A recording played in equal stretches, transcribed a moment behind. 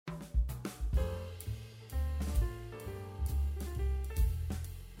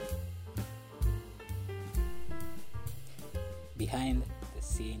behind the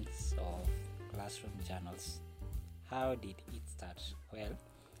scenes of classroom journals. How did it start? Well,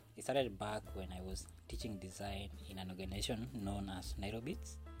 it started back when I was teaching design in an organization known as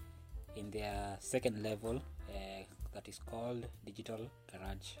Nairobits in their second level, that is called Digital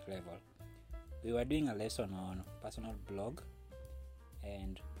Garage level. We were doing a lesson on personal blog,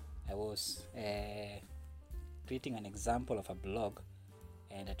 and I was creating an example of a blog,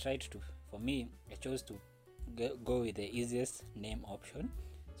 and I chose to go with the easiest name option.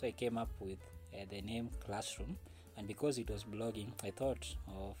 So I came up with the name Classroom, and because it was blogging, I thought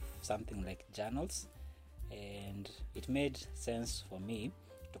of something like journals, and it made sense for me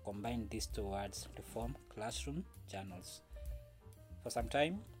to combine these two words to form Classroom Journals. For some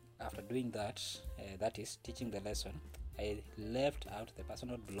time after doing that, that is teaching the lesson, I left out the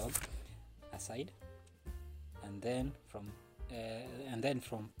personal blog aside, and then from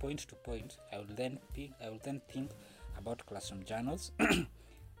point to point, I will then think about Classroom Journals.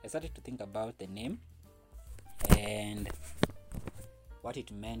 I started to think about the name and what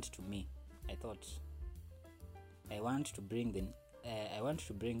it meant to me. I thought I want to bring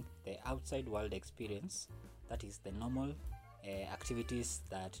the outside world experience, that is the normal activities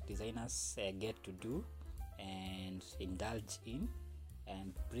that designers get to do and indulge in,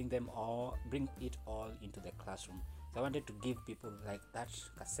 and bring it all into the classroom. So I wanted to give people like that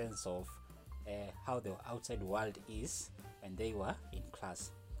a sense of how the outside world is when they were in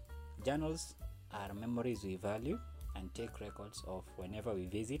class. Journals are memories we value and take records of whenever we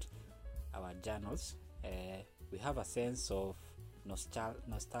visit our journals. We have a sense of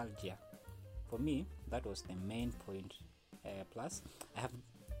nostalgia. For me, that was the main point. Plus, I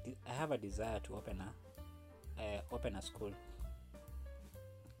have a desire to open a school,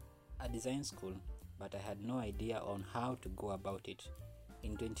 a design school, but I had no idea on how to go about it.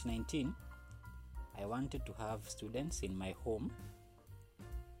 In 2019, I wanted to have students in my home,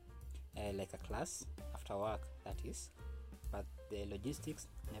 like a class after work, that is, but the logistics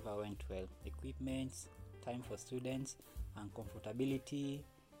never went well. Equipment, time for students, and comfortability,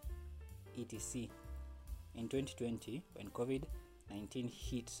 etc. In 2020, when COVID-19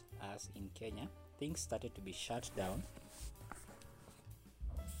 hit us in Kenya, things started to be shut down.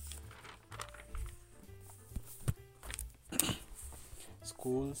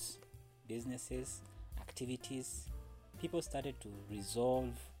 Schools, businesses, activities, people started to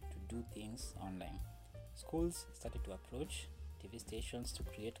resolve to do things online. Schools started to approach TV stations to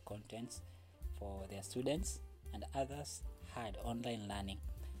create contents for their students, and others had online learning.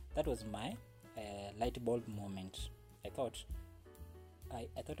 That was my light bulb moment. I thought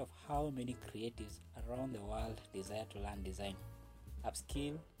of how many creatives around the world desire to learn design,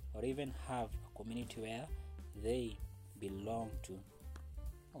 upskill, or even have a community where they belong to,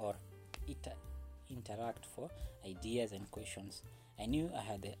 or interact for ideas and questions. I knew I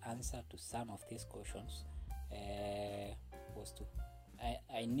had the answer to some of these questions.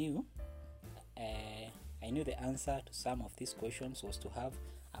 I knew the answer to some of these questions was to have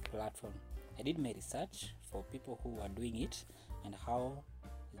a platform. I did my research for people who were doing it and how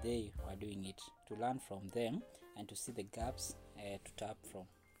they were doing it, to learn from them and to see the gaps to tap from.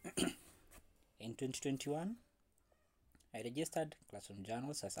 In 2021, I registered Classroom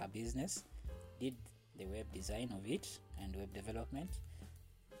Journals as a business, did the web design of it and web development.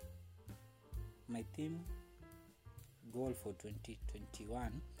 My theme goal for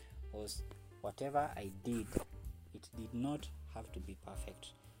 2021 was whatever I did, it did not have to be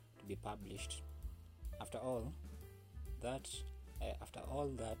perfect to be published. After all that,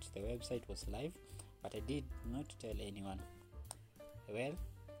 the website was live, but I did not tell anyone. Well,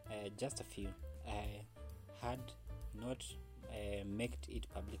 just a few. I had not made it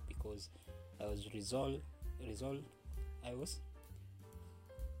public because I was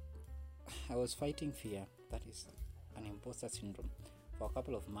I was fighting fear, that is an imposter syndrome. For a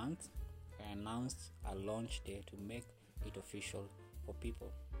couple of months, I announced a launch day to make it official for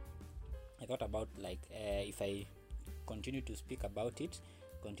people. I thought about if I continue to speak about it,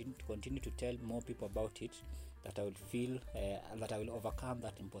 continue to tell more people about it, that I will feel that I will overcome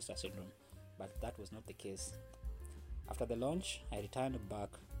that imposter syndrome. But that was not the case. After the launch, I returned back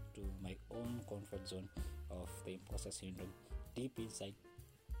to my own comfort zone of the imposter syndrome. Deep inside,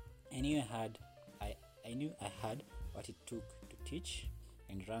 I knew I had what it took to teach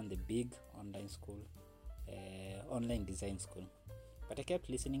and run the big online design school. But I kept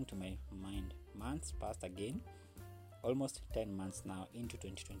listening to my mind. Months passed again, almost 10 months now into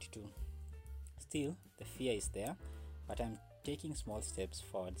 2022. Still, the fear is there, but I'm taking small steps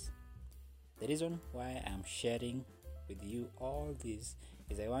forwards. The reason why I'm sharing with you all this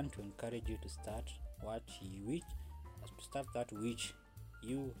is I want to encourage you to start what you to start that which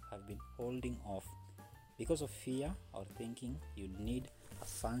you have been holding off because of fear or thinking you need a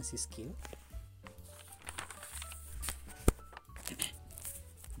fancy skill,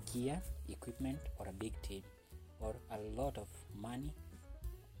 gear, equipment, or a big team, or a lot of money.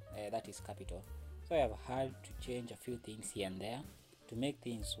 That is capital. So I have had to change a few things here and there to make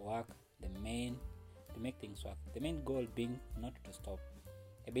things work. The main goal being not to stop.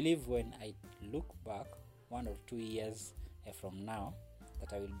 I believe when I look back 1 or 2 years from now,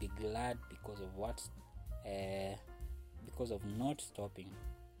 that I will be glad because of not stopping,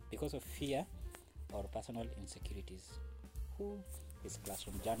 because of fear or personal insecurities. Who is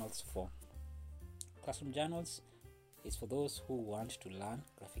Classroom Journals for? Classroom Journals is for those who want to learn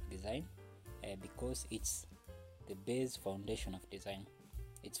graphic design because it's the base foundation of design.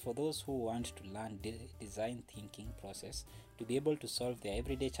 It's for those who want to learn design thinking process to be able to solve their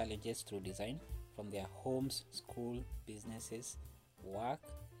everyday challenges through design from their homes, school, businesses, work,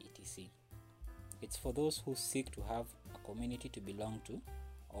 etc. It's for those who seek to have a community to belong to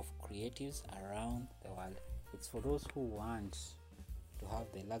of creatives around the world. It's for those who want to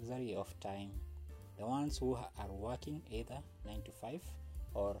have the luxury of time, the ones who are working either 9 to 5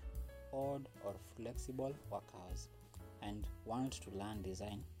 or odd or flexible work hours and want to learn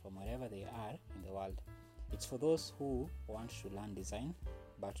design from wherever they are in the world. It's for those who want to learn design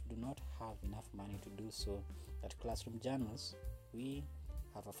but do not have enough money to do so. At Classroom Journals, we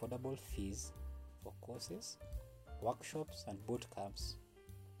have affordable fees for courses, workshops, and boot camps.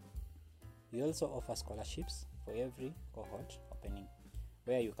 We also offer scholarships for every cohort opening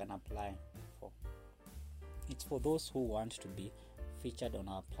where you can apply for. It's for those who want to be featured on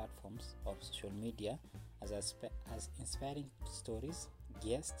our platforms or social media as inspiring stories,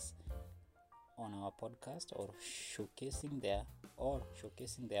 guests on our podcast, or showcasing their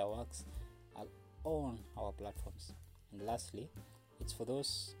works on our platforms. And lastly, it's for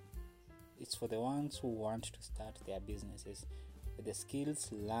the ones who want to start their businesses with the skills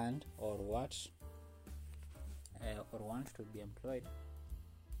learned or want to be employed.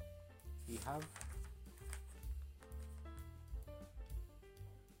 We have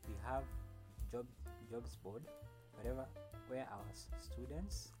jobs board where our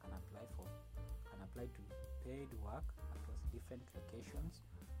students can apply to paid work across different locations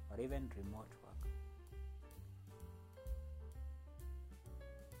or even remote work.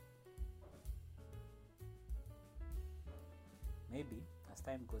 Maybe as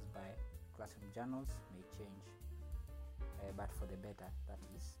time goes by, Classroom Journals may change, but for the better, that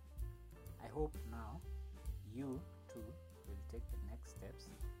is. I hope now you too will take the next steps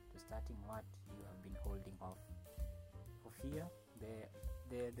to starting what you have been holding off. For fear,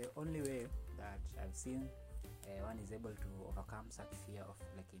 the only way that I've seen one is able to overcome such fear of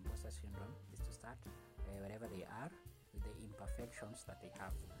like imposter syndrome is to start wherever they are with the imperfections that they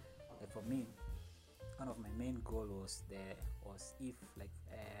have. Like for me, one of my main goal was if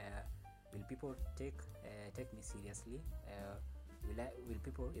will people take me seriously? Will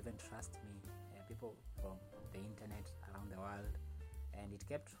people even trust me? People from the internet around the world, and it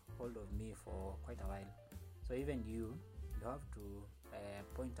kept hold of me for quite a while. So even you have to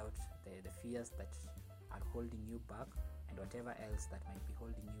point out the fears that are holding you back and whatever else that might be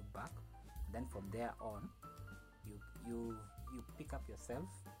holding you back. And then from there on, you pick up yourself,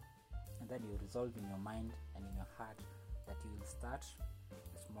 and then you resolve in your mind and in your heart that you will start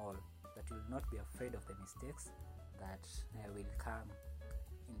small, that you will not be afraid of the mistakes that will come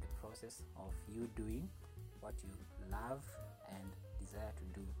in the process of you doing what you love and desire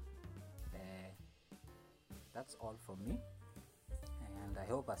to do. That's all from me, and I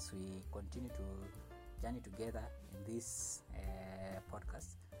hope as we continue to journey together in this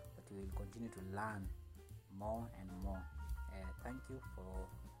podcast that we will continue to learn more and more. Thank you for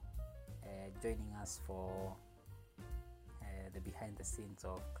joining us for the behind the scenes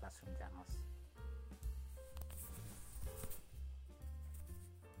of Classroom Journals.